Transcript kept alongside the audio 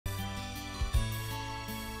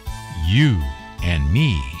You and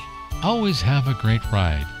me always have a great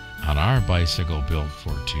ride on our bicycle built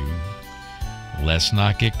for two. Let's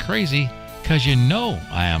not get crazy, 'cause you know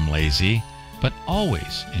I am lazy, but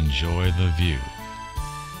always enjoy the view.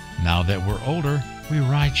 Now that we're older, we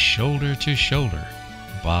ride shoulder to shoulder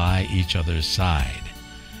by each other's side.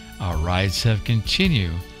 Our rides have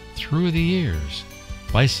continued through the years,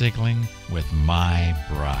 bicycling with my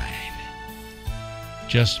bride.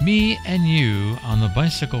 Just me and you on the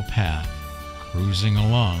bicycle path, cruising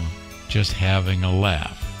along, just having a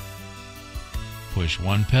laugh. Push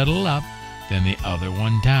one pedal up, then the other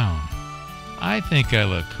one down. I think I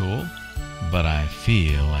look cool, but I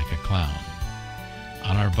feel like a clown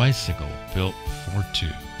on our bicycle built for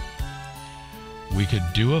two. We could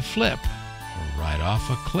do a flip or ride off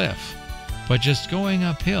a cliff, but just going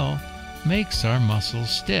uphill makes our muscles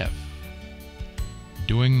stiff.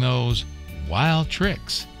 Doing those wild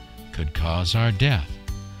tricks could cause our death,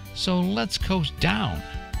 so let's coast down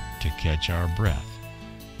to catch our breath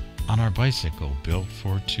on our bicycle built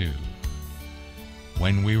for two.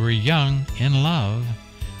 When we were young in love,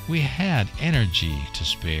 we had energy to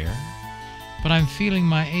spare, but I'm feeling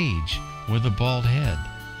my age with a bald head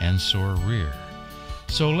and sore rear.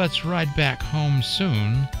 So let's ride back home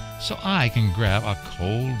soon so I can grab a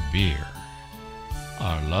cold beer.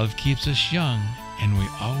 Our love keeps us young and we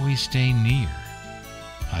always stay near.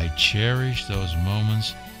 I cherish those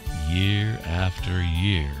moments year after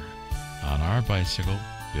year on our bicycle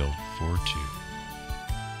built for two.